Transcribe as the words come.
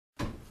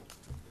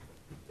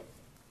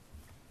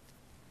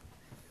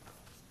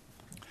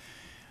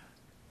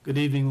Good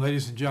evening,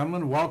 ladies and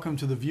gentlemen. Welcome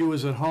to the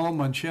viewers at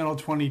home on Channel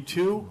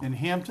 22 in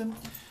Hampton.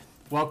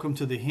 Welcome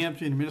to the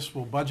Hampton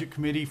Municipal Budget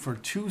Committee for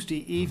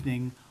Tuesday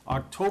evening,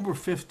 October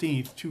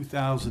 15th,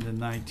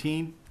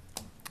 2019.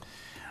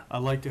 I'd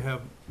like to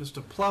have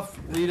Mr. Pluff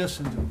lead us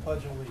into the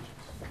Pledge of Allegiance.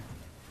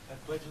 I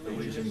pledge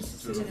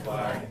allegiance to the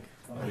flag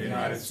of the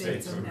United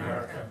States of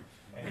America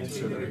and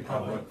to the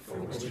republic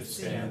for which it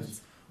stands,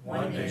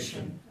 one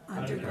nation,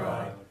 under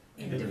God,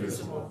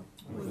 indivisible,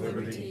 with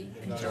liberty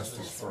and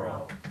justice for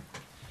all.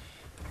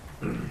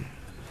 I'd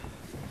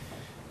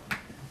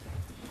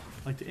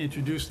like to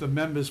introduce the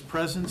members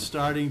present,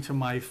 starting to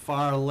my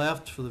far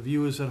left for the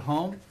viewers at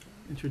home.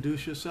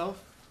 Introduce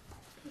yourself.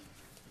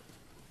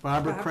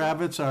 Barbara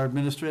Kravitz, our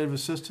administrative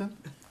assistant.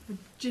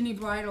 Ginny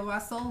Bridal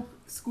Russell,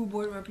 school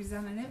board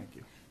representative. Thank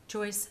you.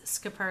 Joyce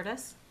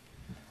Scapertis.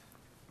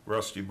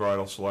 Rusty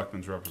Bridal,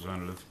 Selectmen's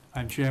representative.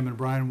 I'm Chairman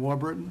Brian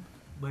Warburton.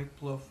 Mike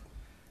Plouffe.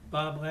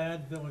 Bob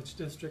Ladd, Village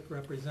District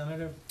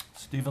Representative.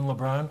 Stephen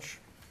LeBranche.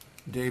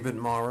 David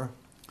Maurer.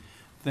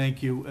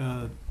 Thank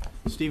you.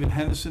 Stephen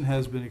Henderson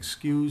has been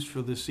excused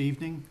for this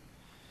evening.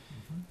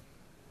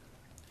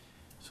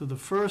 So the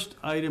first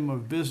item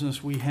of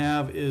business we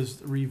have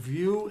is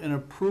review and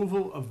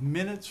approval of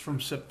minutes from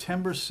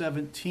September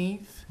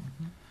 17th.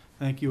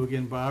 Thank you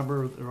again,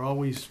 Barbara. They're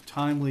always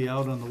timely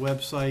out on the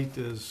website,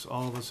 as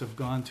all of us have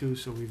gone to,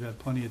 so we've had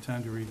plenty of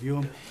time to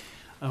review them.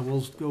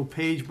 We'll go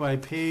page by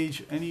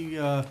page.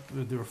 There are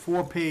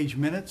 4-page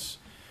minutes.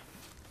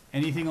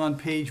 Anything on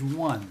page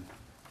 1?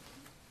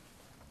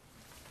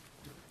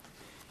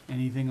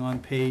 Anything on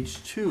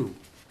page 2?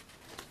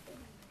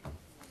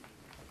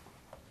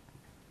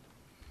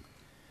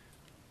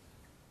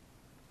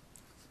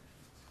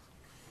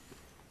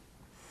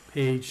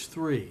 Page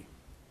 3?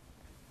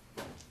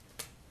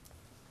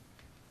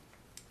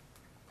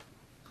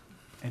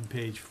 And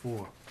page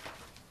 4.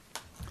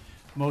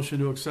 Motion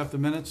to accept the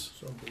minutes?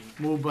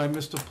 Moved by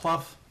Mr.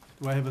 Pluff.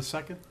 Do I have a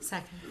second?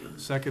 Second.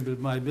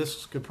 Seconded by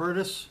Ms.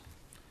 Scapertis.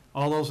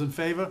 All those in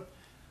favor?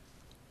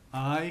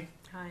 Aye.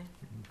 Aye.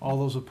 All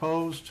those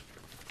opposed?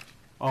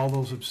 All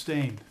those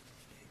abstained?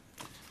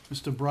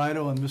 Mr.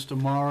 Bridal and Mr.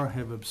 Maurer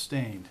have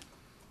abstained.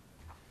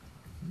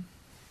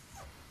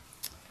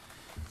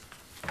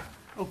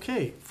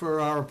 Okay, for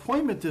our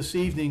appointment this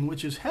evening,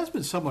 which has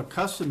been somewhat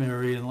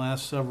customary in the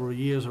last several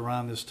years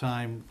around this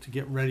time to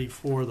get ready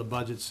for the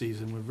budget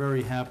season, we're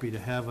very happy to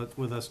have it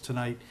with us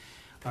tonight,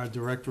 our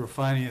Director of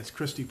Finance,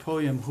 Christy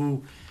Pulliam,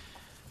 who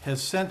has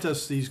sent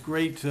us these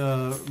great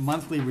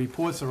monthly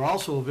reports. They're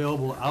also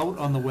available out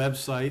on the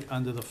website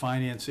under the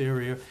finance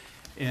area.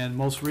 And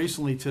most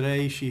recently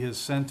today, she has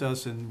sent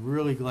us, and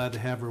really glad to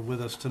have her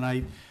with us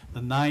tonight,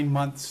 the 9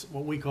 months,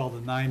 what we call the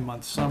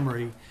 9-month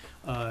summary,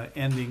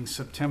 ending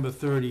September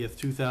 30th,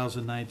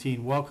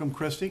 2019. Welcome,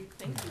 Christy.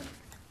 Thank you.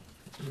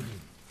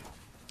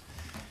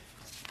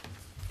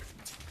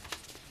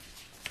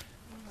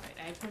 All right,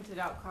 I printed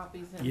out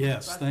copies. And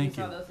Yes, thank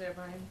saw you. those there,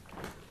 Brian.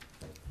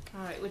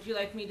 All right, would you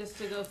like me just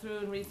to go through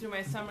and read through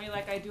my summary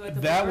like I do at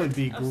the That Board would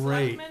be of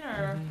great. Selectmen,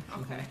 or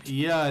okay?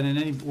 Yeah, and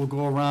then we'll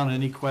go around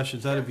any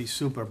questions. That'd be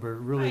super, but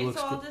it really All right,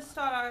 looks so I'll good. just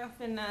start off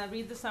and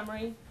read the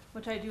summary,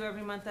 which I do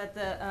every month at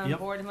the Yep.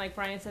 board, and like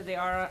Brian said, they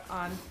are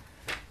on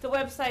the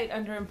website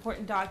under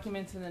important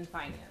documents and then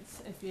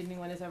finance, if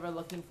anyone is ever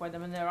looking for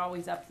them, and they're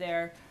always up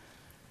there,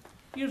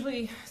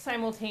 usually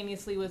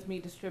simultaneously with me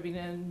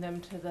distributing them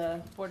to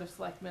the Board of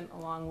Selectmen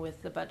along with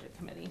the Budget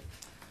Committee.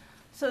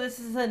 So this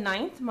is the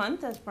 9th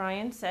month, as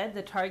Brian said.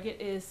 The target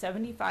is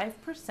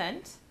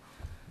 75%.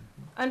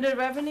 Under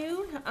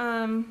revenue,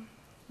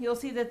 you'll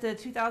see that the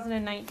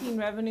 2019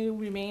 revenue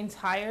remains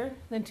higher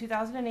than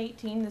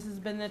 2018. This has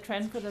been the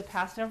trend for the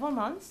past several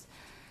months.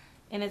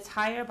 And it's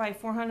higher by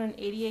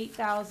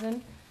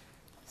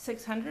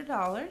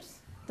 $488,600.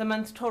 The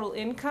month's total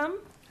income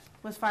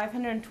was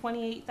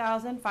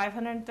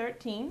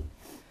 $528,513.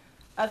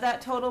 Of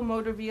that total,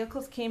 motor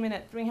vehicles came in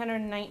at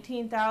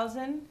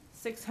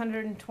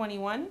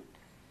 $319,621.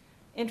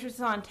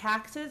 Interest on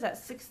taxes at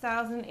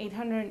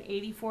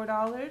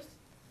 $6,884.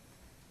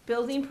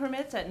 Building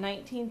permits at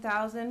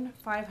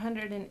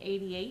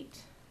 $19,588.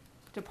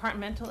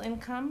 Departmental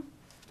income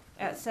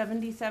at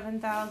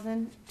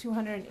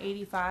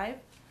 $77,285.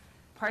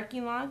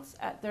 Parking lots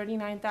at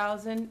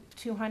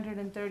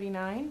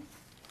 $39,239.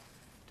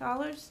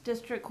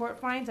 District court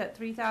fines at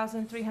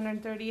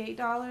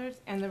 $3,338,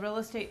 and the real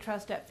estate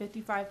trust at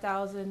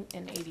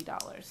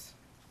 $55,080.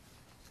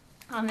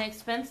 On the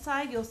expense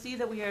side, you'll see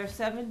that we are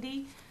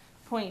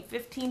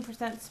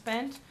 70.15%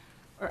 spent,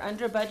 or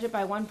under budget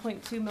by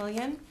 1.2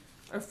 million,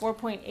 or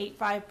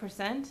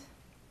 4.85%.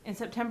 In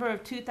September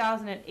of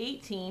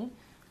 2018,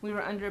 we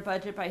were under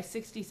budget by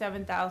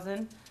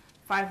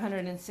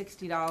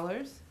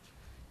 $67,560.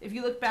 If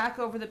you look back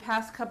over the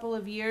past couple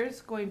of years,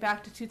 going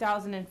back to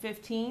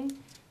 2015,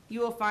 you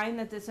will find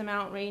that this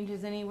amount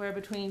ranges anywhere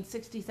between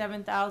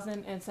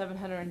 $67,000 and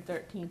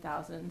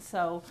 $713,000.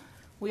 So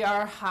we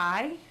are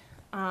high.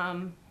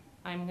 I'm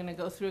going to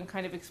go through and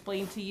kind of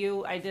explain to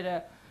you. I did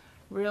a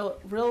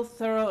real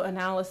thorough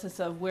analysis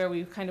of where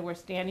we kind of were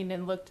standing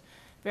and looked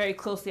very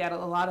closely at a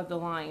lot of the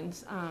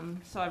lines.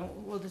 So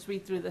we'll just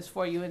read through this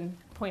for you and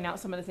point out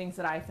some of the things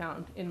that I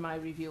found in my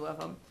review of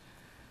them.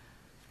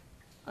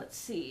 Let's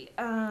see.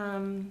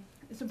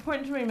 It's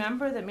important to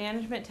remember that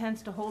management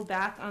tends to hold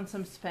back on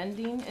some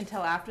spending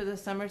until after the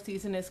summer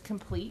season is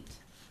complete.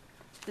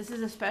 This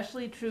is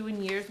especially true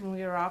in years when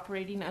we are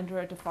operating under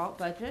a default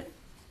budget.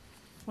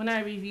 When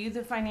I reviewed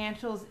the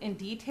financials in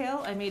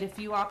detail, I made a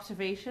few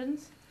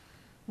observations.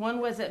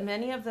 One was that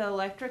many of the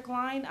electric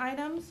line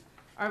items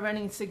are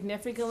running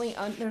significantly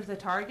under the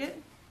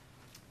target.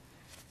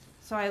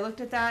 So I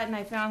looked at that and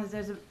I found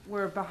that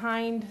we're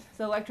behind,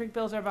 the electric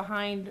bills are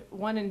behind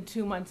 1 and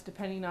 2 months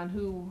depending on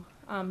who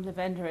the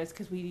vendor is,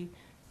 because we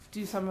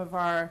do some of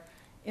our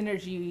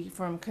energy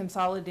from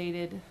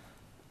consolidated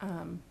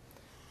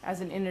as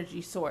an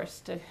energy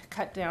source to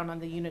cut down on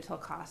the Unitil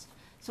cost.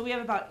 So we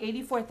have about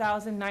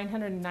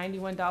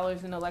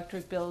 $84,991 in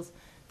electric bills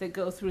that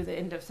go through the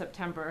end of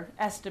September,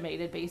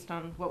 estimated based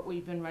on what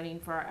we've been running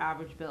for our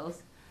average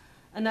bills.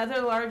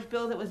 Another large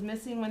bill that was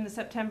missing when the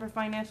September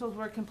financials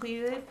were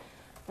completed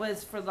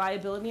was for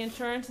liability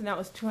insurance, and that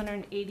was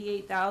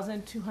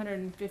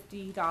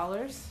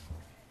 $288,250.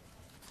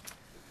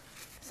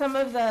 Some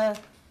of the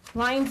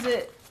lines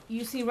that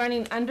you see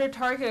running under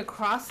target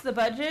across the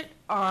budget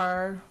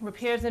are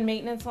repairs and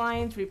maintenance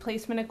lines,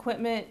 replacement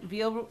equipment,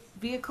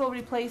 vehicle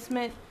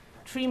replacement,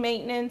 tree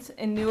maintenance,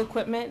 and new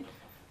equipment,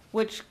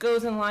 which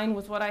goes in line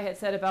with what I had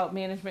said about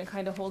management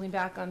kind of holding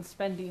back on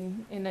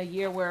spending in a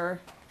year where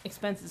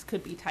expenses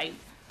could be tight.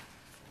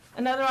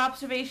 Another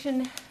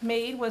observation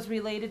made was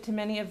related to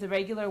many of the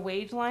regular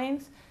wage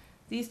lines.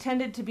 These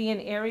tended to be in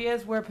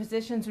areas where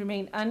positions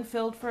remained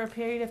unfilled for a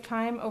period of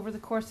time over the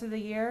course of the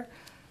year.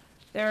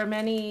 There are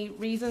many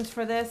reasons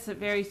for this. It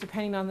varies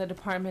depending on the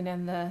department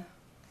and the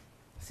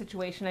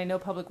situation. I know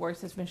Public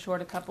Works has been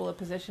short a couple of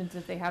positions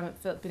that they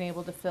haven't been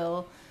able to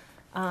fill.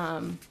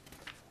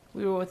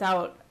 We were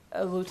without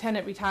a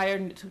lieutenant retired,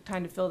 and it took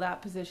time to fill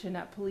that position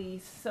at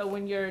police. So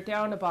when you're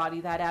down a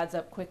body, that adds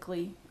up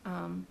quickly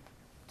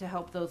to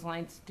help those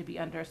lines to be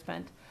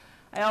underspent.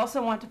 I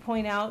also want to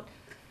point out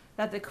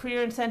that the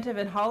career incentive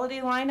and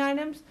holiday line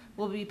items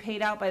will be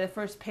paid out by the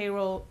first pay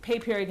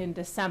period in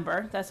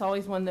December. That's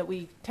always one that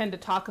we tend to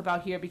talk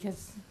about here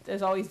because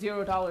there's always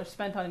 $0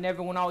 spent on it and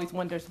everyone always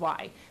wonders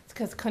why. It's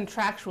because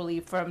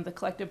contractually from the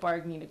collective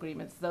bargaining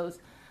agreements, those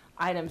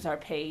items are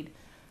paid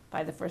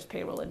by the first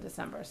payroll in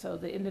December. So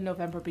the end of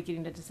November,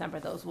 beginning of December,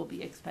 those will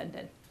be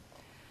expended.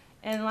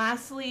 And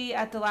lastly,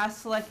 at the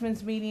last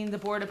selectmen's meeting, the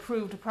board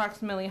approved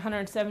approximately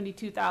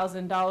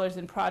 $172,000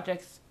 in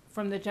projects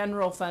from the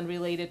general fund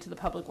related to the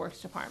Public Works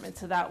Department.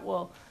 So that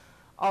will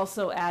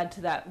also add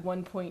to that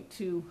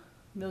 1.2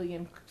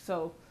 million.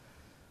 So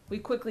we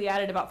quickly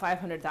added about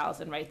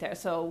 500,000 right there.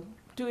 So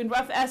doing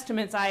rough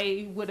estimates,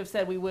 I would have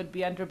said we would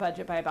be under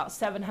budget by about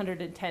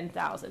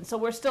 710,000. So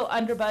we're still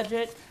under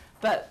budget,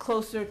 but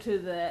closer to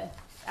the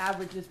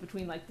averages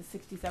between like the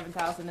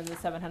 67,000 and the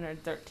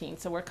 713.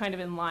 So we're kind of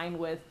in line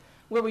with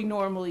where we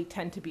normally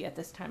tend to be at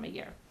this time of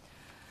year.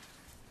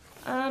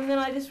 Then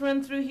I just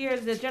run through here.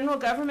 The general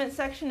government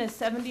section is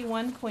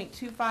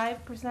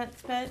 71.25%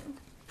 spent.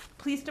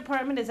 Police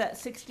department is at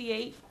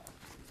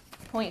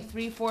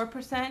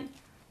 68.34%.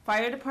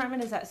 Fire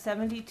department is at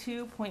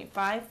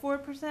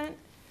 72.54%.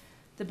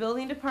 The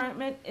building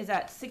department is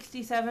at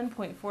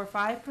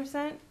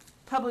 67.45%.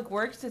 Public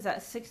Works is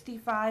at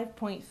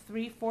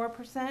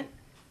 65.34%.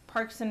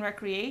 Parks and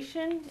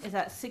Recreation is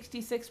at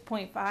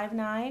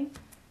 66.59%.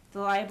 The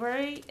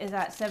library is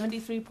at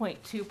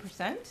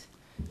 73.2%.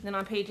 Then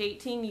on page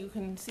 18, you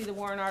can see the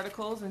warrant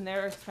articles and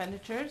their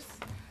expenditures.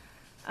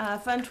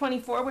 Fund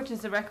 24, which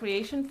is the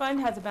recreation fund,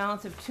 has a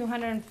balance of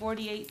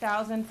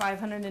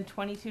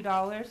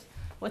 $248,522,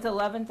 with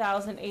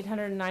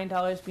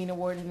 $11,809 being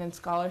awarded in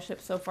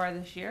scholarships so far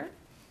this year.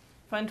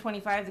 Fund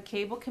 25, the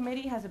cable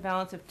committee, has a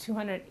balance of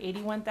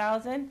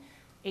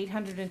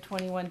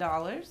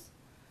 $281,821.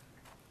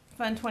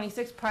 Fund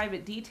 26,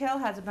 private detail,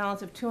 has a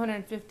balance of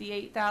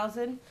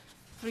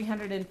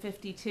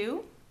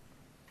 $258,352.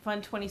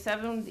 Fund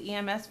 27, the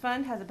EMS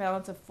fund, has a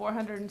balance of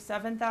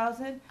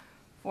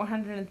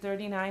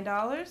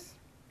 $407,439.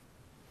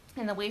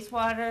 And the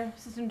wastewater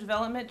system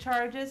development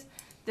charges,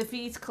 the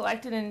fees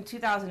collected in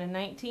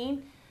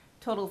 2019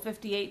 total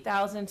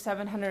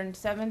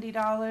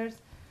 $58,770,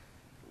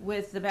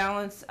 with the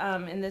balance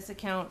in this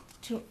account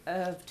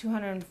of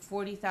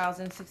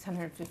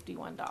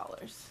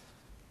 $240,651.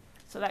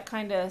 So that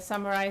kind of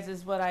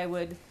summarizes what I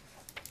will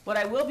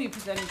be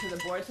presenting to the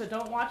board. So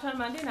don't watch on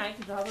Monday night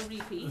because I'll have a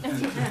repeat.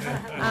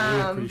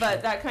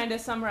 But that kind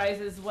of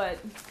summarizes where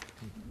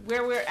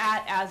we're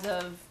at as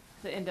of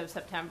the end of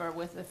September,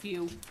 with a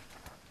few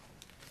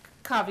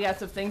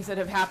caveats of things that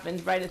have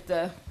happened right at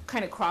the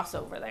kind of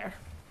crossover there.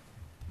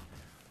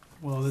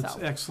 Well, that's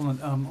So.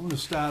 excellent. I'm going to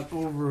start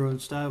with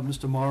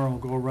Mr. Morrow and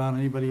go around.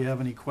 Anybody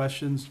have any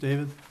questions?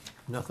 David?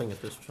 Nothing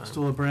at this time.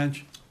 Still a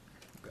branch?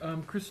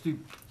 Christie,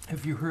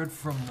 have you heard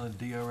from the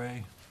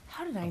DRA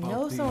How did I About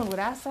know the- someone would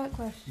ask that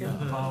question?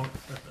 about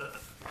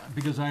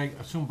because I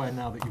assume by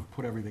now that you've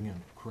put everything in,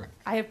 correct?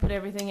 I have put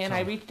everything in.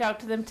 I So- reached out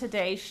to them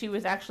today. She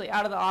was actually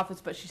out of the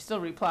office, but she still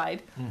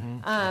replied.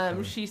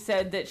 Okay. She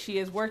said that she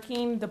is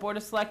working, the Board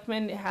of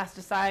Selectmen has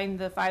to sign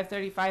the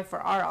 535 for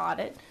our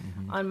audit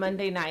on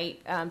Monday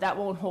night. That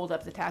won't hold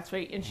up the tax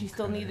rate, and she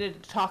still Okay.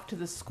 needed to talk to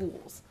the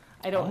schools.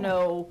 I don't Oh.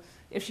 know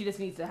if she just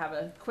needs to have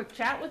a quick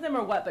chat with them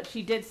or what, but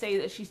she did say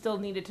that she still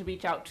needed to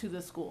reach out to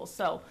the schools.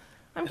 So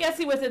I'm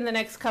guessing within the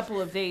next couple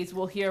of days,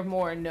 we'll hear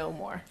more and know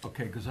more.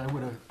 Okay, because I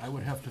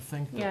would have to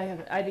think that. Yeah,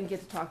 I didn't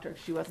get to talk to her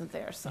 'cause she wasn't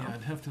there, so. Yeah,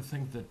 I'd have to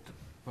think that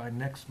by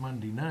next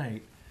Monday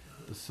night,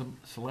 the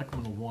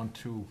selectmen will want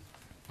to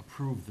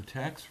approve the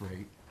tax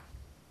rate.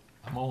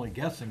 I'm only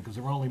guessing, because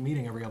they're only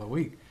meeting every other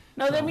week.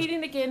 No, they're So-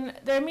 meeting again,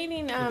 they're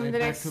meeting, they the back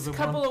next to the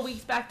couple of months?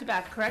 weeks back to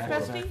back, correct,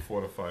 Back to Rusty? back.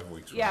 4 to 5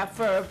 weeks. Yeah,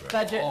 for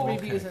budget Oh, okay,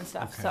 reviews and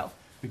stuff, okay. so.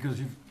 Because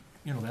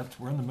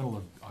we're in the middle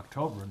of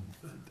October, and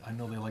I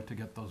know they like to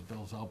get those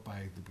bills out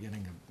by the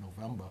beginning of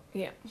November,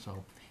 Yeah,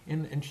 so.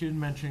 And she didn't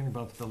mention anything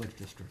about the village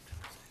district.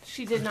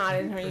 she did not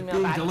in her email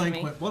Being back to me.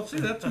 delinquent. Well, see,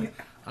 that's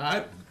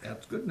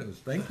good news,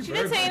 thank you She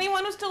very didn't say much.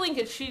 anyone was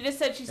delinquent, she just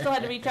said she still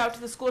had to reach out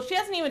to the school. She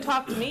hasn't even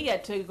talked to me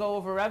yet to go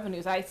over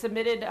revenues. I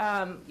submitted,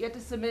 you had to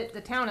submit,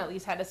 the town at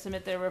least had to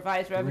submit their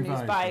revised revenues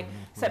revised by revenue,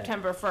 right.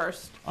 September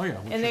 1st. Oh, yeah.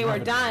 And they were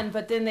done,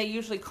 but then they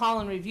usually call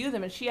and review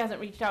them, and she hasn't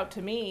reached out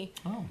to me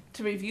Oh,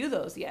 to review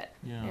those yet.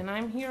 yeah, And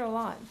I'm here a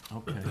lot.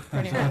 okay.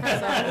 Pretty much,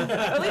 so, or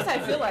at least I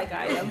feel like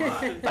I am.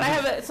 But I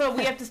have a, so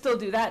we have to still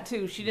do that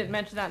too. She didn't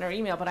mention that in her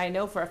email, but I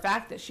know for a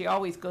fact that she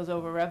always goes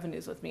over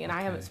revenues with me, and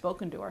I haven't Okay.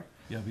 spoken to her.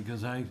 Yeah,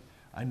 because I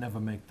never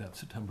make that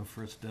September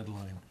 1st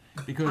deadline.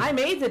 Because, I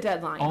made the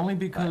deadline. only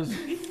because of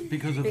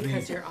Because the,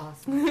 you're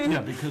awesome. yeah,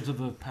 because of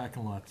the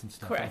parking lots and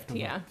stuff. Correct, after the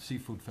yeah.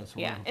 Seafood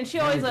festival. Yeah, and she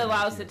Very always good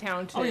allows the idea.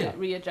 town to Oh, yeah.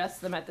 readjust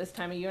them at this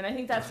time of year, and I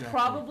think that's Exactly.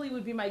 probably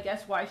would be my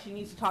guess why she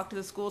needs to talk to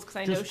the schools, because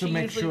I know Just to she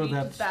make usually sure reaches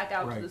that's back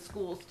out to right. the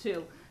schools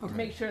too, to Okay.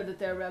 make sure that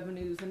their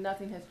revenues and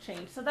nothing has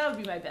changed. So that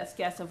would be my best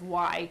guess of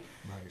why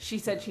Right. she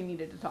said she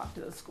needed to talk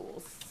to the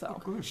schools, so. Oh,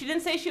 good. She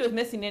didn't say she was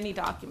missing any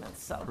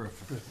documents, so.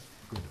 Perfect, good.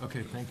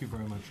 Okay, thank you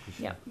very much,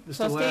 Christine. Yeah,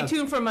 so Mr. stay Ladd.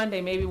 tuned for Monday,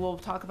 maybe we'll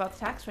talk about the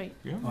tax rate.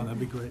 Yeah. Oh, that'd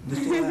be great.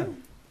 Mr. Ladd?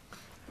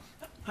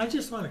 I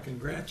just want to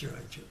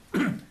congratulate you.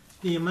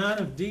 The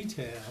amount of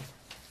detail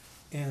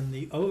and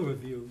the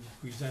overview you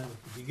presented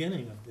at the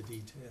beginning of the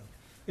detail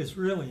is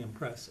really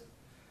impressive.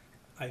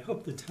 I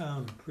hope the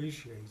town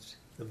appreciates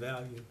the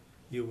value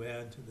you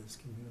add to this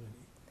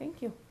community.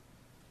 Thank you.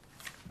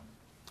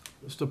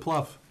 Mr.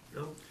 Pluff?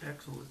 Oh,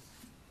 excellent.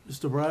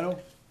 Mr. Brito?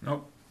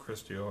 Nope,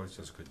 Christie always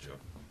does a good job.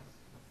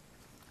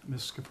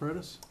 Ms.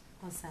 Capertis?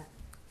 What's that?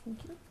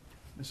 Thank you.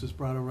 Mrs.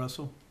 Brito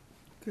Russell?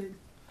 Good.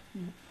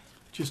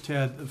 Just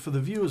had, for the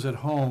viewers at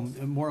home,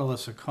 more or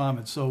less a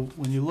comment. So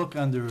when you look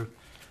under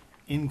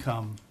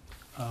income,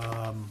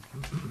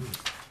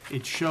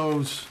 it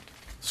shows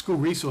school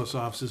resource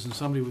officers, and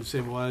somebody would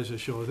say, well, why does it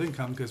show as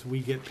income? Because we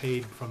get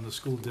paid from the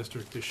school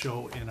district to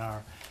show in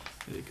our,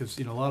 because,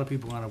 a lot of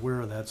people aren't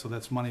aware of that, so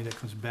that's money that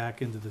comes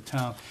back into the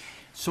town.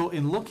 So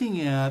in looking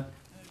at,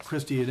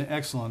 Christie, and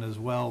excellent as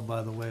well,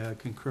 by the way, I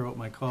concur with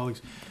my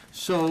colleagues.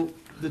 So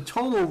the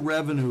total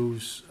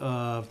revenues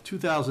of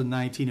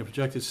 2019 are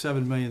projected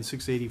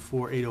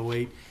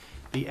 $7,684,808.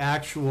 The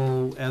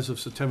actual, as of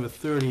September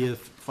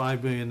 30th,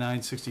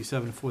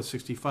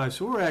 $5,967,465.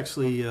 So we're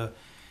actually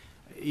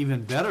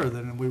even better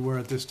than we were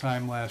at this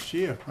time last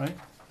year, right?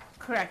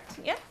 Correct,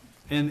 yeah.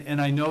 And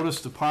I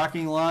noticed the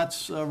parking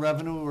lots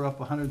revenue were up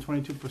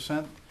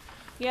 122%.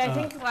 Yeah, I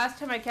think last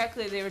time I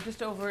calculated, they were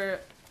just over,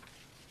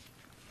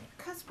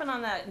 cusping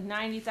on that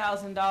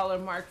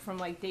 $90,000 mark from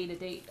like day to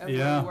date of where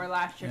Yeah. we were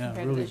last year Yeah,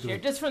 compared to really this year.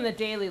 good. Just from the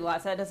daily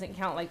lots, that doesn't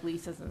count like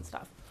leases and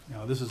stuff.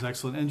 This is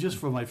excellent. And just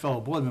for my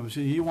fellow board members,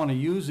 you want to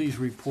use these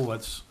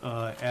reports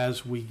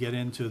as we get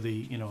into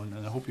the, and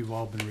I hope you've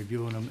all been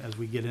reviewing them as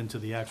we get into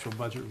the actual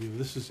budget review.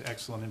 This is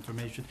excellent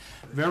information.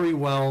 Very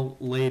well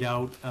laid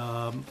out,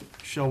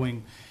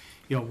 showing,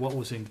 what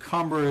was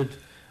encumbered,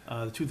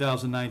 the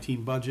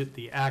 2019 budget,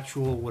 the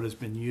actual, what has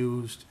been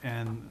used,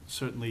 and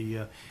certainly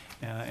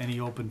any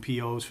open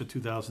POs for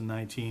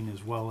 2019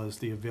 as well as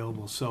the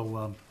available.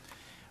 So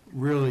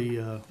really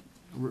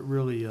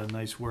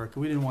nice work.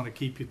 We didn't want to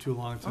keep you too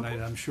long tonight.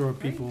 I'm sure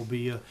people will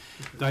be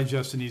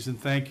digesting these, and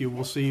thank you.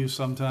 We'll see you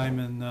sometime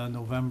in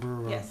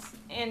November. Yes,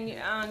 and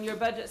on your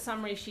budget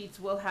summary sheets,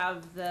 we'll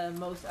have the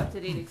most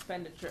up-to-date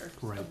expenditure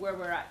Great. of where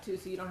we're at too,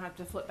 so you don't have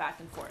to flip back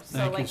and forth. So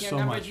Thank you like your so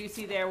numbers much. you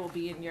see there will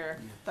be in your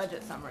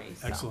budget summary,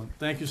 so. Excellent.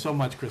 Thank you so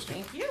much, Christie.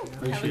 Thank you. Have a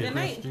Appreciate it. good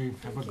night. Christie,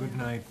 have a good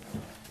night.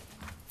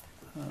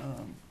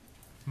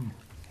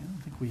 I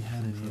don't think we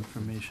had any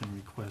information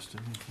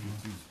requested.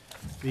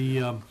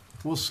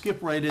 We'll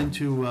skip right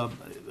into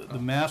the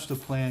master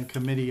plan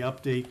committee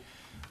update.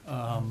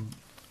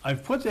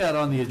 I've put that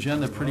on the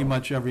agenda pretty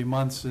much every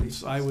month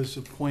since I was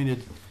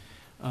appointed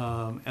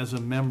as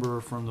a member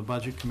from the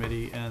budget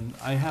committee, and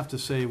I have to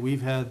say,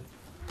 we've had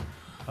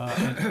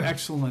an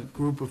excellent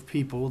group of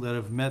people that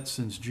have met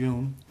since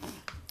June.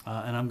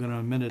 And I'm going to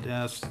a minute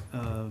ask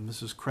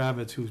Mrs.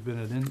 Kravitz, who's been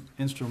an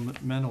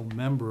instrumental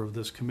member of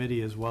this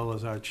committee, as well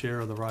as our chair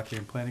of the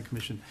Rockingham Planning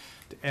Commission,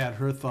 to add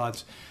her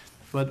thoughts.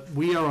 But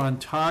we are on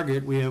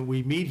target.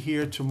 We meet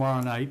here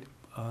tomorrow night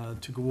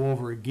to go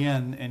over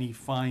again any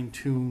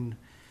fine-tuned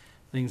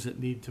things that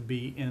need to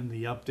be in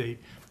the update.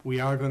 We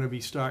are going to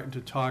be starting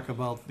to talk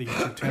about the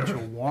potential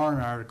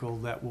warrant article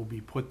that will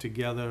be put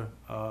together.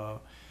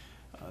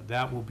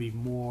 That will be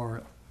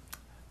more,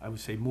 I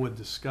would say, more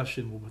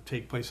discussion will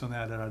take place on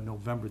that at our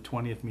November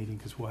 20th meeting,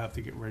 because we'll have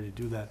to get ready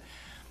to do that.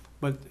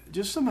 But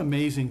just some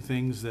amazing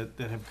things that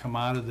have come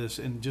out of this,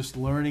 and just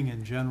learning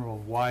in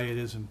general why it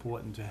is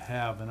important to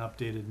have an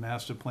updated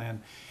master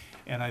plan.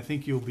 And I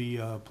think you'll be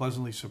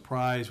pleasantly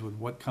surprised with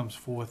what comes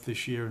forth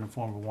this year in the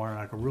form of a warrant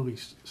article, really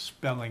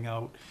spelling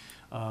out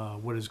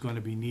what is going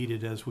to be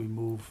needed as we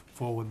move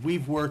forward.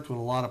 We've worked with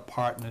a lot of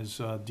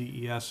partners,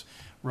 DES,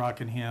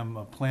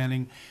 Rockingham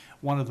Planning.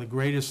 One of the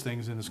greatest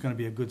things, and it's going to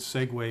be a good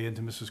segue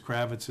into Mrs.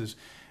 Kravitz's,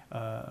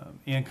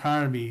 Ann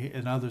Carnaby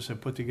and others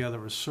have put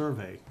together a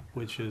survey,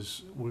 which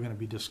is, we're going to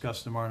be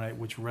discussing tomorrow night,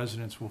 which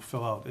residents will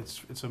fill out.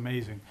 It's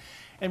amazing.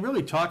 And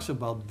really talks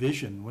about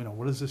vision. You know,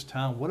 what is this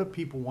town, what do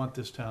people want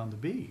this town to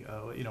be?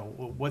 You know,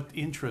 what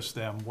interests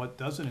them, what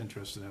doesn't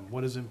interest them,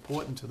 what is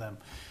important to them?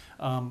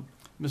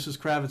 Mrs.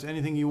 Kravitz,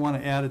 anything you want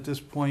to add at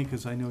this point?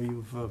 Because I know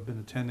you've been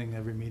attending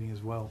every meeting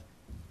as well.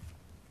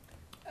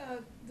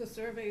 The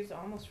survey is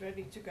almost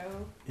ready to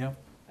go. Yep.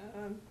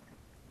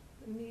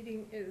 The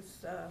meeting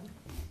is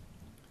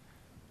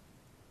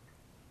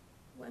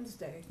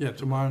Wednesday. Yeah,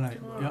 tomorrow night.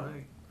 Tomorrow Yep.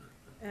 night.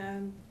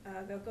 And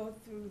they'll go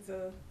through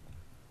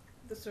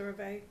the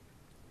survey,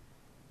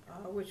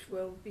 which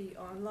will be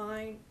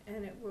online,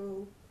 and it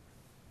will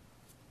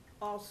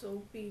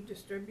also be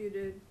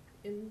distributed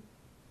in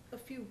a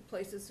few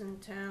places in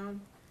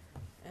town.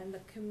 And the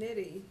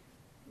committee,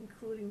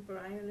 including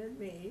Brian and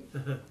me,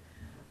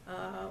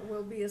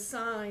 will be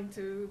assigned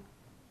to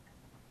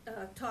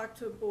talk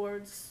to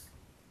boards,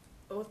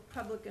 both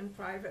public and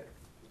private.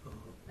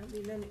 I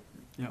mean,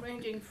 Yep.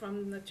 ranging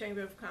from the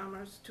Chamber of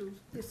Commerce to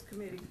this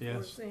committee, for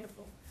Yes.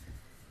 example.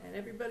 And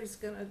everybody's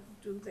gonna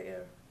do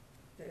their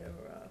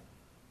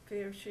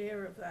fair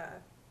share of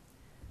that.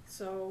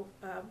 So,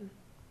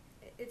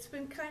 it's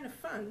been kind of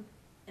fun,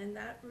 and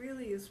that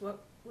really is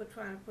what we're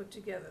trying to put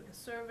together. The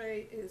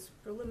survey is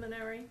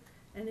preliminary,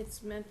 and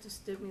it's meant to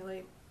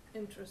stimulate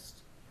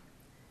interest.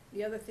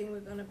 The other thing we're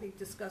gonna be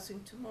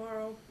discussing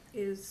tomorrow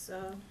is,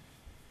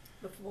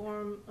 the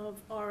form of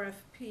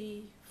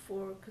RFP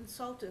for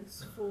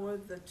consultants for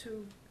the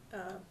two,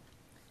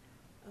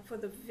 for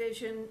the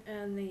vision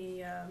and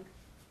the, I'm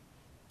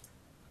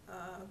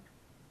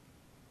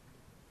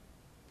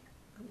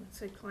gonna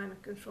say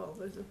climate control,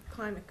 there's a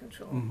climate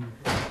control.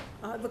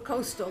 Mhm. The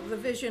coastal, the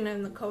vision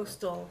and the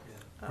coastal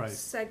Right.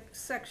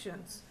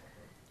 sections.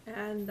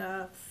 And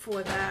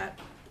for that,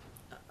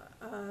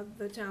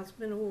 the town's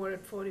been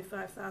awarded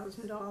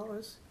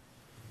 $45,000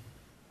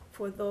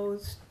 for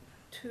those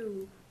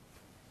two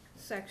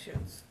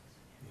sections.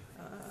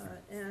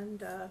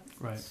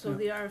 Right. So Yeah.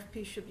 the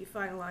RFP should be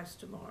finalized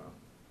tomorrow.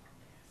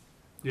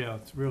 Yeah,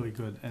 it's really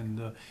good,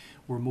 and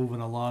we're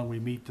moving along. We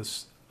meet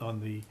this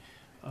on the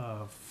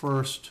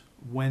first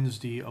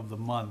Wednesday of the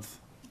month.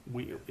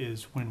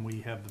 Is when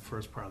we have the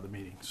first part of the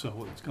meeting,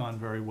 so it's gone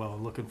very well.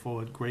 Looking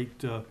forward. Great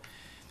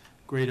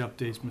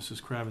updates,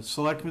 Mrs. Kravitz.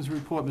 Selectmen's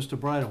report, Mr.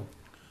 Bridle.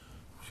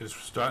 Just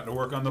starting to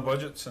work on the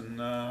budgets, and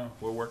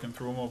we're working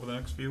through them over the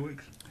next few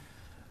weeks.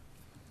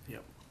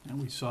 And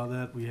we saw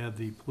that. We had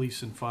the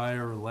police and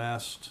fire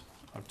last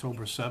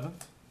October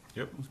 7th.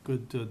 Yep. It was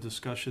good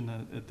discussion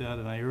at that,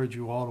 and I urge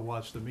you all to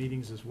watch the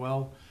meetings as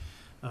well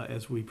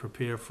as we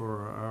prepare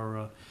for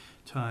our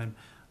time.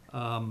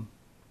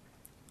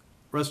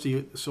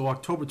 Rusty, so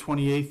October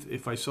 28th,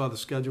 if I saw the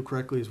schedule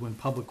correctly, is when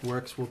Public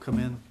Works will come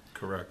in.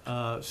 Correct.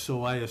 And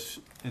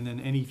then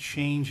any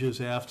changes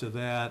after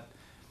that,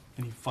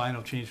 any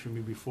final change for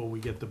me before we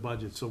get the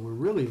budget. So we're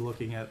really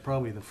looking at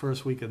probably the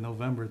first week of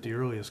November at the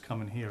earliest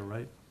coming here,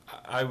 right?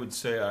 I would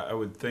say, I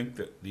would think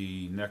that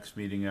the next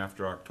meeting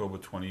after October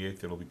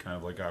 28th, it'll be kind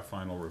of like our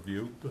final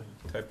review Good.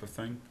 type of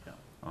thing.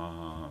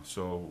 Yeah.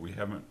 So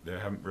there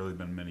haven't really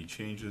been many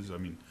changes. I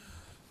mean,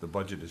 the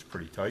budget is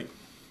pretty tight.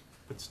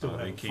 But still have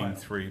They a came final.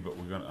 three, but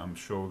I'm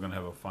sure we're gonna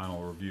have a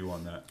final review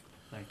on that,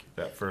 Thank you.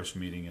 that first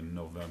meeting in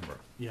November.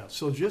 Yeah,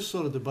 so just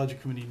so that the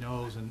Budget Committee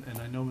knows, and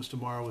I know Mr.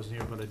 Morrow wasn't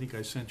here, but I think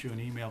I sent you an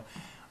email.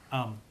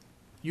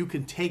 You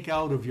can take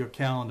out of your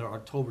calendar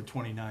October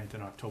 29th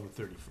and October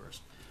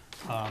 31st.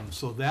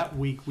 So that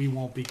week, we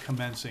won't be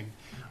commencing.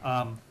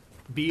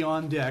 Be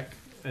on deck,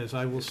 as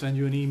I will send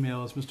you an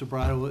email, as Mr.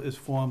 Bridle is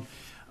formed.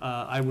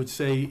 I would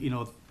say,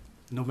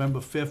 November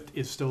 5th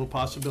is still a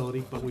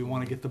possibility, but we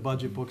want to get the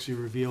budget books you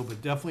reveal.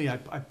 But definitely, I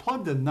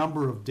plugged a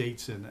number of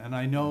dates in, and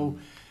I know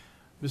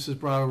Mrs.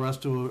 Bridle,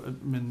 Resto,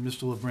 and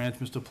Mr. LeBranch,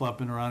 Mr.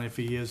 Pluppin are on it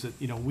for years, that,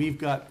 we've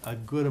got a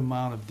good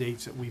amount of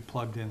dates that we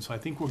plugged in. So I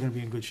think we're going to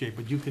be in good shape,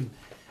 but you can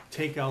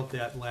take out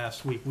that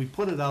last week. We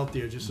put it out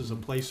there just as a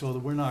placeholder.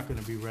 We're not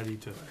going to be ready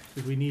to,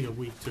 because we need a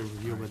week to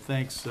review. But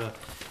thanks,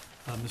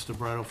 Mr.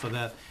 Bridle, for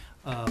that.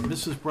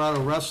 Mrs.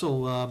 Bridle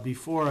Russell,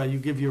 before you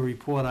give your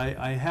report,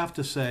 I have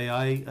to say,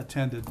 I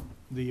attended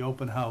the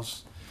open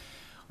house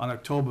on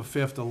October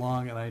 5th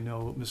along, and I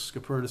know Mrs.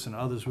 Skapertis and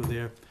others were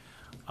there.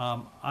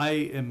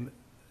 I am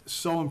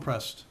so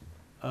impressed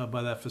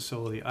by that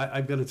facility.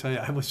 I've got to tell you,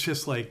 I was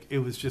just like, it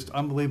was just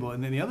unbelievable.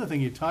 And then the other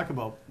thing, you talk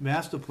about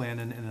master plan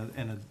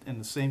in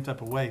the same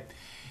type of way.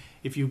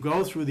 If you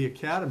go through the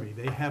academy,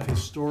 they have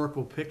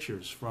historical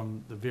pictures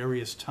from the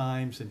various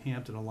times in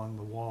Hampton along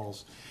the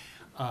walls.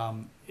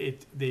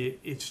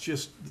 It's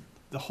just,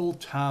 the whole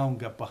town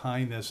got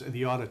behind this,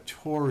 the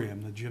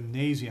auditorium, the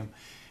gymnasium.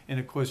 And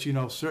of course, you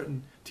know,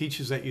 certain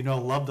teachers that you know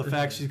love the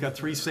fact she's got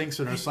 3 sinks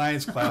in her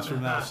science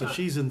classroom now, so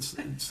she's in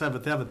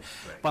seventh heaven.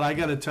 But I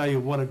got to tell you,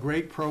 what a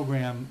great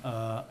program,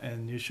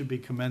 and you should be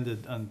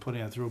commended on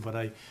putting it through. But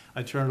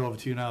I turn it over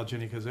to you now,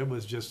 Ginny, because it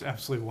was just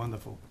absolutely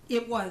wonderful.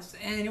 It was,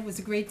 and it was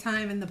a great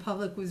time, and the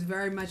public was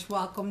very much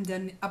welcomed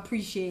and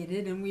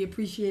appreciated, and we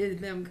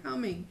appreciated them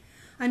coming.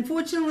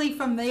 Unfortunately,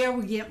 from there,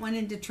 we went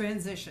into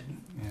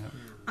transition.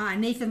 Yeah.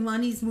 Nathan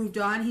Lunny's moved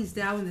on. He's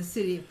now in the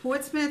city of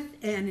Portsmouth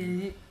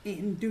and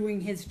in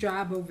doing his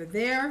job over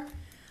there.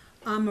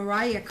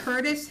 Mariah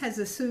Curtis has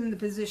assumed the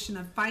position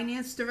of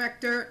finance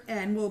director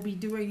and will be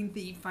doing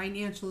the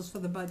financials for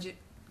the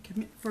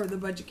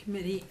budget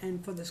committee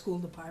and for the school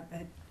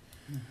department.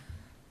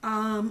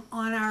 On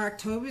our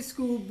October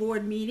school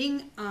board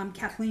meeting,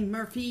 Kathleen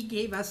Murphy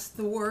gave us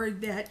the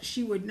word that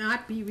she would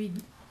not be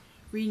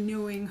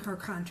renewing her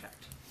contract.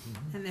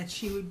 And that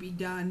she would be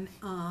done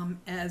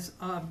as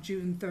of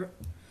June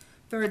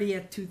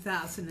 30th,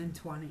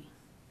 2020.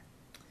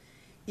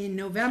 In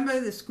November,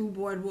 the school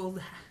board will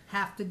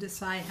have to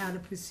decide how to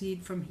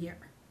proceed from here.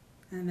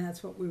 And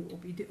that's what we will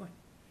be doing,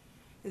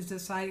 is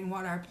deciding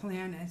what our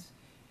plan is.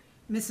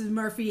 Mrs.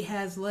 Murphy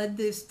has led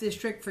this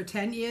district for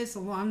 10 years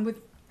along with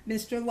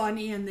Mr.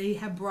 Lunny, and they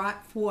have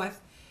brought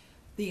forth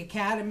the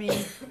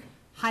academy,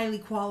 highly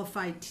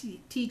qualified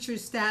teacher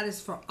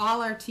status for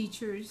all our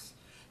teachers.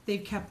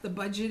 They've kept the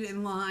budget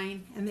in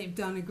line, and they've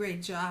done a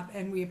great job,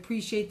 and we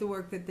appreciate the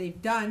work that they've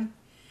done,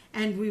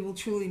 and we will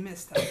truly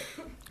miss them.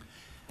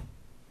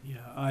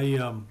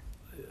 Yeah,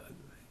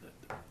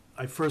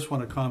 I first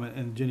want to comment,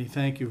 and Ginny,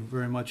 thank you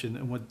very much.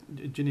 And what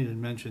Ginny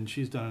didn't mention,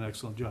 she's done an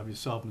excellent job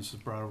yourself,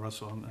 Mrs. Bridle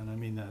Russell, and I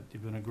mean that.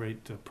 You've been a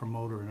great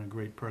promoter and a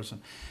great person.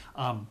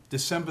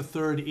 December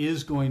 3rd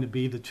is going to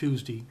be the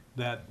Tuesday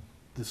that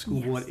the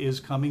school board is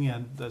coming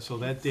in, so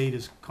that date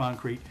is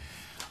concrete.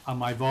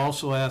 I've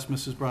also asked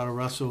Mrs. Bridle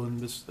Russell and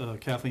Ms.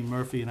 Kathleen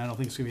Murphy, and I don't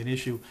think it's going to be an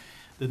issue,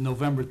 the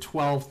November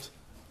 12th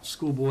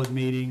school board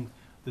meeting,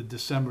 the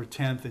December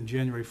 10th and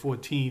January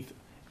 14th,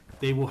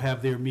 they will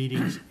have their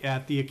meetings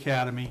at the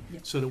academy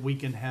so that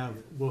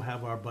we'll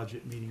have our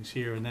budget meetings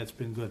here, and that's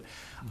been good.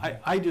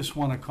 I just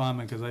want to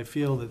comment, because I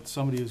feel that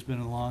somebody who's been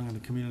along in the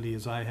community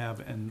as I have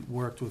and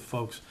worked with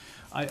folks,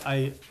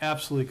 I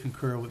absolutely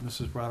concur with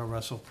Mrs. Bridle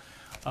Russell.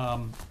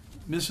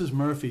 Mrs.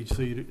 Murphy,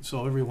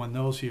 so everyone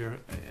knows here,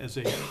 is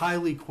a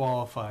highly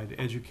qualified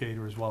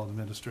educator as well as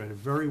administrator,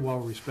 very well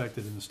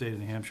respected in the state of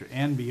New Hampshire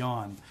and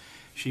beyond.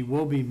 She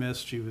will be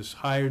missed. She was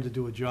hired to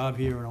do a job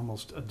here in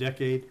almost a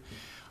decade,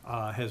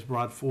 has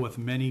brought forth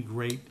many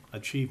great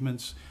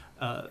achievements,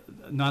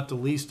 not the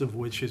least of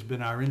which has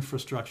been our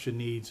infrastructure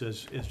needs,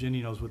 as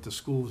Ginny knows, with the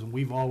schools, and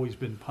we've always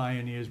been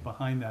pioneers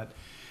behind that.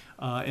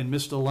 And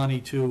Mr. Lunny,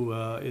 too,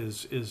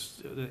 is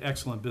an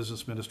excellent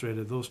business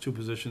administrator. Those two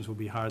positions will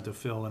be hard to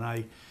fill, and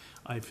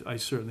I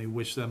certainly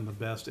wish them the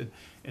best. And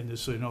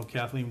just so you know,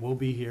 Kathleen will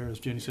be here, as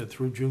Jenny said,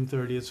 through June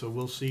 30th, so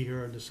we'll see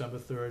her on December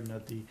 3rd, and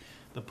at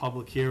the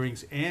public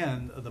hearings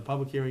and the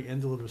public hearing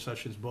and deliberative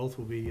sessions, both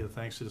will be,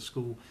 thanks to the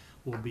school,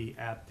 will be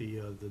at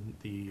the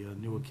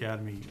new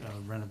academy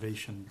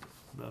renovation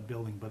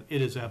building. But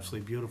it is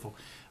absolutely beautiful.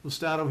 We'll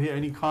start over here.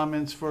 Any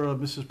comments for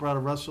Mrs.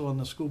 Bridle Russell on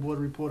the school board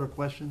report or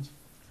questions?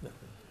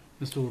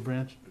 Mr.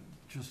 LaBranch?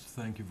 Just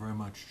thank you very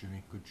much,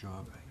 Jimmy. Good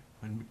job.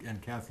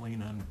 And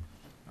Kathleen and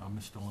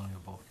Mr. Lunny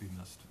will both be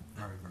missed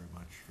very, very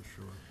much, for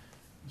sure.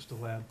 Mr.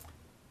 Ladd?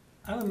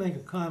 I would make a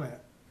comment.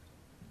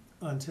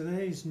 On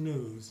today's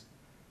news,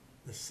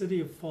 the city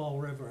of Fall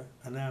River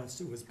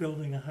announced it was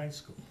building a high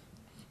school.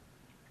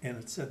 And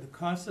it said the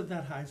cost of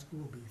that high school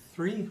will be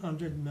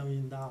 $300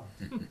 million.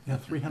 Yeah,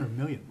 $300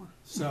 million.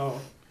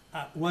 So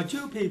what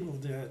you people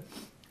did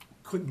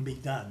couldn't be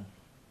done,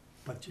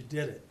 but you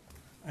did it.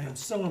 I am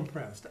so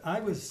impressed. I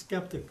was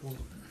skeptical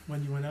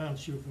when you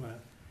announced you were going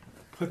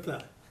to put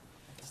the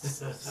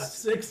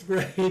 6th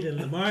grade in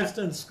the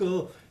Marston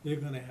School. You're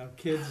going to have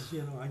kids,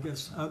 I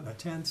guess, out in a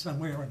tent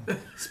somewhere in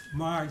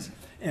Mars.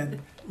 And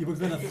you were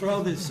going to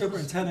throw the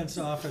superintendent's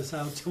office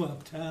out to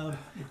uptown.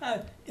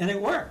 And it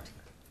worked.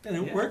 And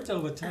it worked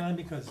over time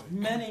because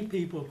many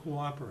people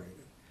cooperated.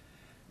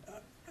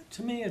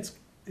 To me,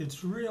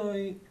 it's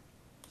really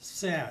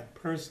sad,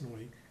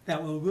 personally,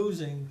 that we're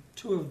losing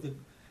two of the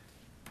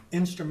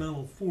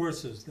instrumental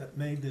forces that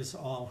made this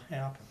all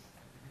happen.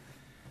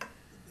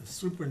 The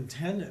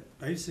superintendent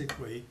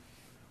basically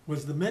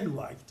was the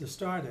midwife to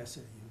start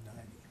SAU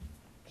 90.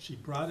 She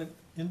brought it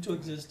into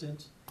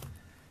existence,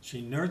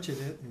 She nurtured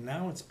it, and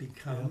now it's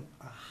become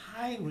a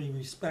highly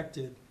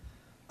respected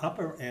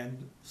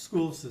upper-end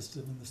school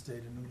system in the state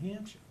of New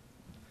Hampshire.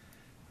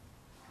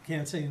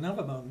 Can't say enough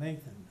about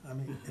Nathan. I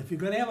mean, if you're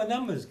gonna have a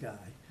numbers guy,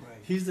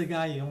 he's the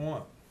guy you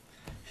want.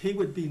 He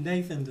would be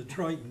Nathan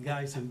Detroit and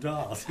Guys and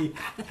Dolls.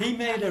 He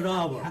made it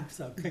all work,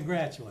 so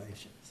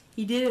congratulations.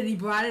 He did it, he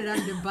brought it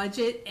under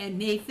budget, and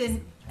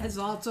Nathan has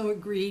also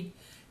agreed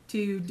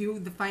to do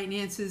the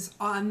finances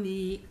on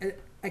the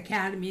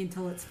academy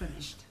until it's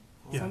finished.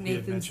 Yeah, So he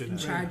had Nathan's mentioned in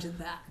that. charge of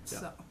that, Yeah.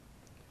 so.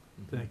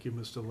 Thank you,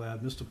 Mr.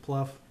 Ladd. Mr.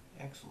 Pluff?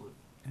 Excellent.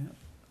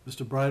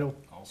 Mr. Bridle?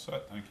 All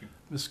set, thank you.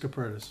 Ms.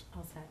 Capertis?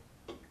 All set.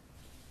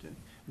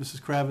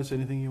 Mrs. Kravitz,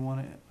 anything you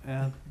want to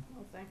add?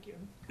 Well, thank you.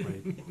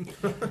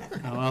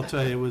 Great. No, I'll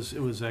tell you, it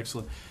was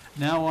excellent.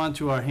 Now on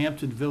to our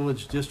Hampton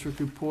Village District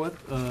Report.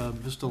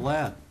 Mr.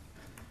 Ladd?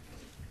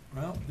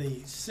 Well,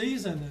 the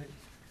season,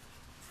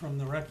 from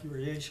the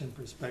recreation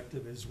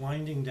perspective, is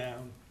winding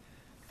down.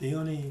 The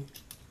only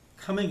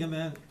coming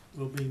event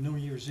will be New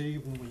Year's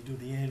Eve when we do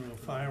the annual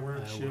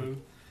fireworks shoot,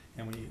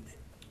 and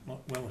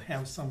we'll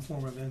have some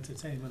form of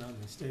entertainment on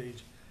the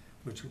stage,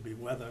 which will be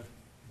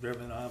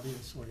weather-driven,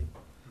 obviously.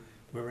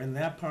 We're in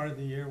that part of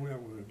the year where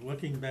we're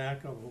looking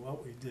back over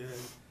what we did,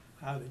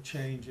 how to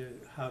change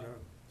it, how to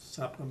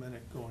supplement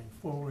it going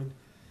forward.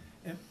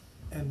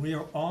 And we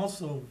are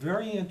also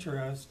very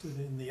interested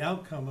in the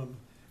outcome of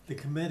the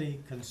committee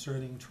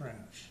concerning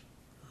trash.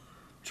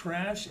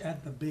 Trash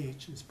at the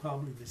beach is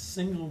probably the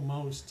single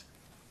most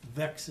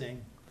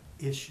vexing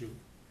issue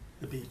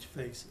the beach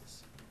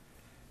faces.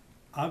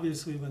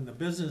 Obviously, when the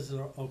businesses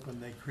are open,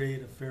 they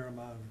create a fair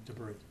amount of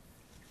debris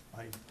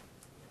by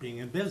being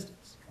in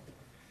business.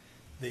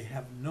 They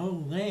have no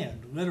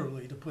land,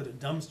 literally, to put a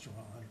dumpster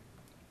on.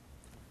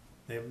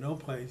 They have no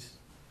place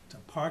to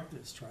park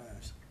this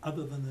trash,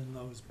 other than in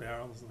those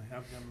barrels, and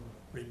have them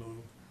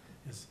removed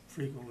as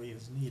frequently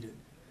as needed.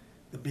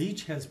 The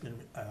beach has been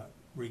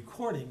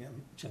recording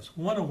just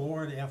one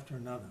award after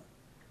another.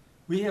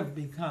 We have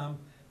become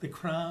the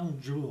crown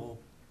jewel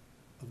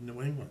of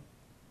New England,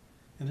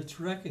 and it's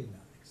recognized.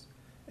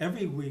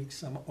 Every week,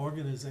 some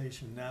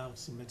organization now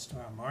submits to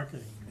our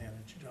marketing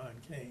manager, John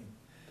Kane,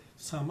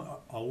 some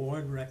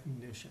award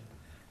recognition.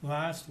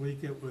 Last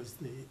week, it was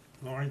the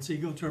Lawrence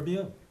Eagle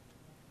Tribune.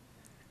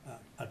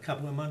 A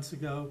couple of months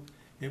ago,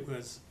 it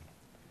was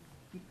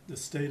the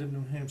state of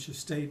New Hampshire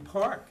State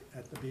Park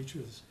at the beach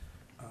was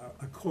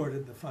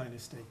accorded the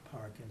finest state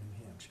park in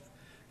New Hampshire.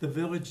 The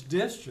Village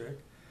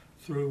District,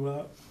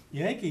 through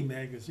Yankee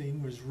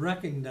Magazine, was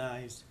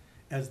recognized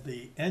as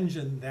the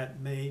engine that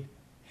made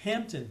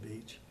Hampton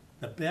Beach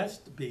the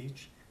best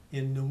beach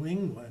in New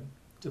England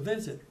to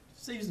visit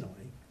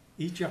seasonally.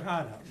 Eat your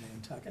heart out,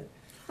 Nantucket.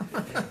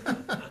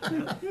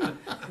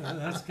 So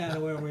that's kind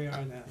of where we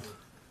are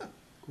now.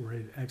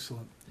 Great,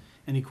 excellent.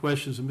 Any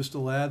questions of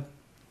Mr. Ladd?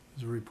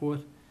 His report?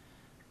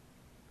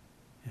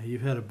 Yeah,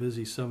 you've had a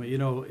busy summer. You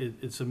know,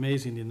 it's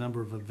amazing the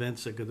number of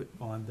events that go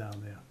on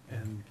down there.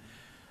 And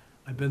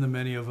I've been to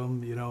many of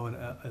them, you know,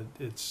 and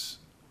it's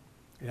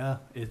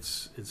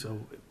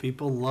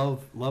people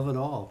love it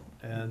all.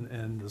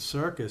 And the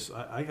circus,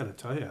 I gotta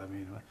tell you, I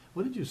mean,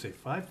 what did you say,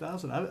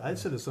 5,000? I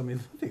said to somebody,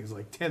 I think it was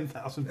like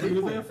 10,000 people. Were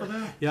you there for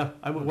that? Yeah,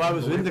 I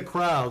was in the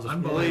crowds,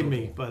 believe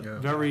me, but Yeah.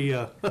 very,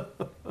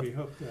 We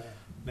hope to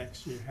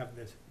next year have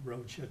this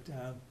road shut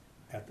down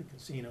at the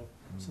casino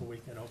so we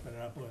can open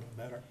it up a little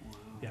better.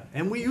 yeah.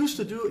 And we used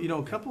to do, you know,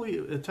 a couple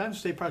of times,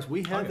 state parks,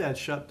 we had that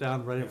shut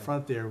down right in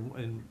front there,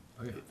 and,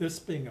 Oh, yeah. This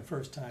being the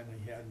first time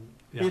we had,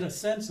 Yeah. in a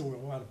sense, there were a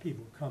lot of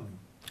people coming.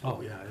 oh,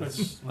 yeah. Couldn't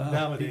it's-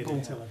 validate it people-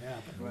 until it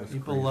happened.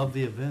 People love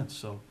the event,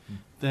 so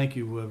thank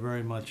you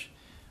very much.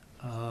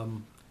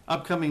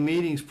 Upcoming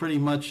meetings, pretty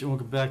much, and we'll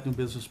get back to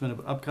business minute,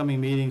 but upcoming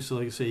meetings, so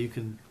like I say, you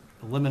can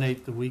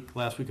eliminate the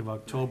last week of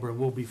October, and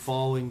we'll be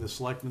following the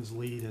selectmen's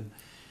lead, and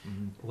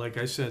like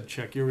I said,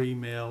 check your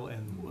email,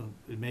 and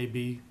it may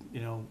be,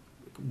 you know,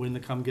 when to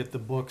come get the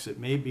books, it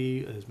may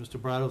be, as Mr.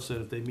 Brado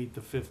said, if they meet the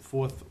 5th,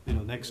 4th, you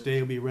know, next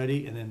day will be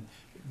ready, and then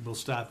we'll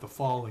start the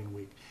following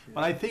week.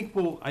 But I think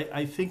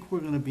I think we're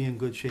gonna be in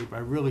good shape, I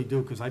really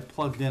do, because I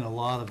plugged in a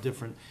lot of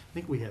different, I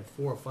think we had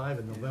 4 or 5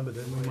 in November,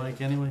 didn't we,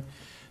 Mike, anyway?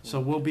 So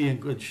we'll be in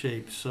good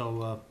shape,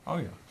 so, Oh,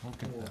 yeah, we'll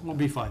get that. we'll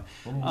be fine.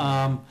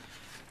 We'll-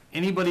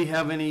 Anybody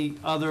have any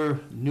other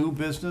new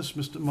business,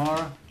 Mr.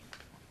 Mara?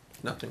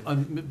 Nothing.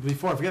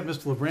 Before I forget,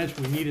 Mr. LeBranch,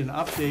 we need an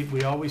update,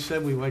 we always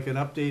said we'd like an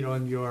update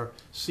on your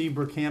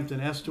Seabrook Hampton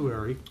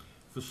estuary.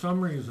 For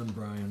some reason,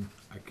 Brian,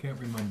 I can't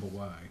remember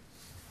why,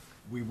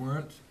 we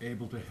weren't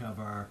able to have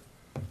our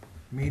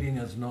meeting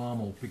as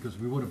normal, because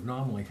we would have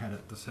normally had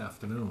it this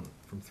afternoon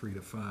from 3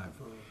 to 5.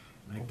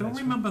 And I don't that's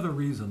remember the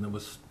reason,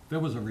 there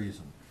was a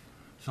reason.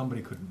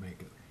 Somebody couldn't make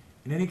it.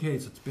 In any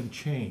case, it's been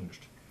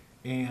changed.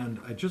 And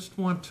I just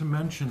want to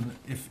mention,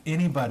 if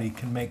anybody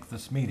can make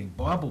this meeting,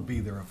 Bob will be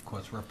there, of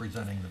course,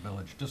 representing the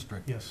village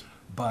district. Yes.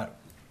 But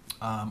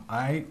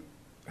I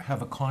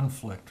have a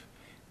conflict.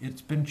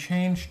 It's been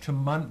changed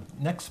to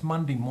next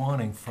Monday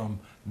morning from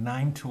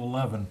 9 to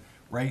 11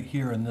 right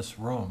here in this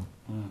room.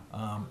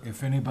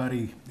 If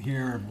anybody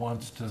here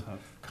wants to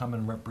come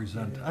and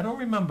represent, I don't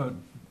remember,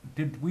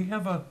 did we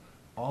have a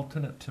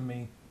alternate to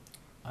me?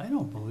 I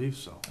don't believe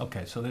so.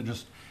 Okay, so they're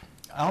just,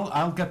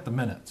 I'll get the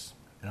minutes,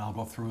 and I'll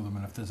go through them,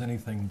 and if there's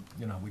anything,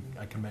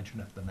 I can mention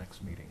at the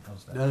next meeting.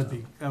 How's that?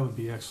 That would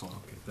be excellent.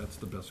 Okay, that's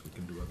the best we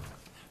can do with that.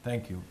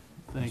 Thank you.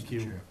 Thank Mr. you.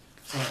 Chair.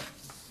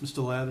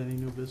 Mr. Ladd, any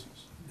new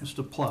business?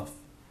 Mr. Pluff?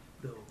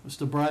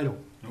 Mr. Bridle?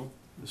 Nope.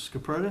 Ms.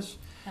 Capertis?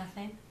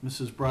 Nothing.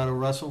 Mrs. Bridle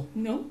Russell?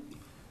 No,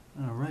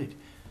 All right.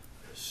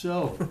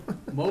 So,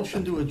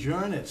 motion to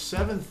adjourn at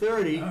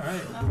 7:30. All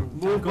right.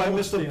 Moved by Go Mr.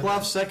 upstairs.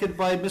 Pluff, second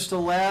by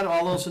Mr. Ladd.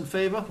 All those in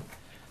favor?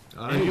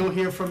 And you'll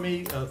hear from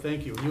me,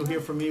 thank you. You'll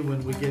hear from me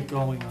when we get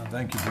going on that.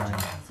 Thank you, Brian.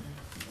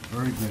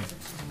 Very good.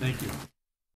 Thank you.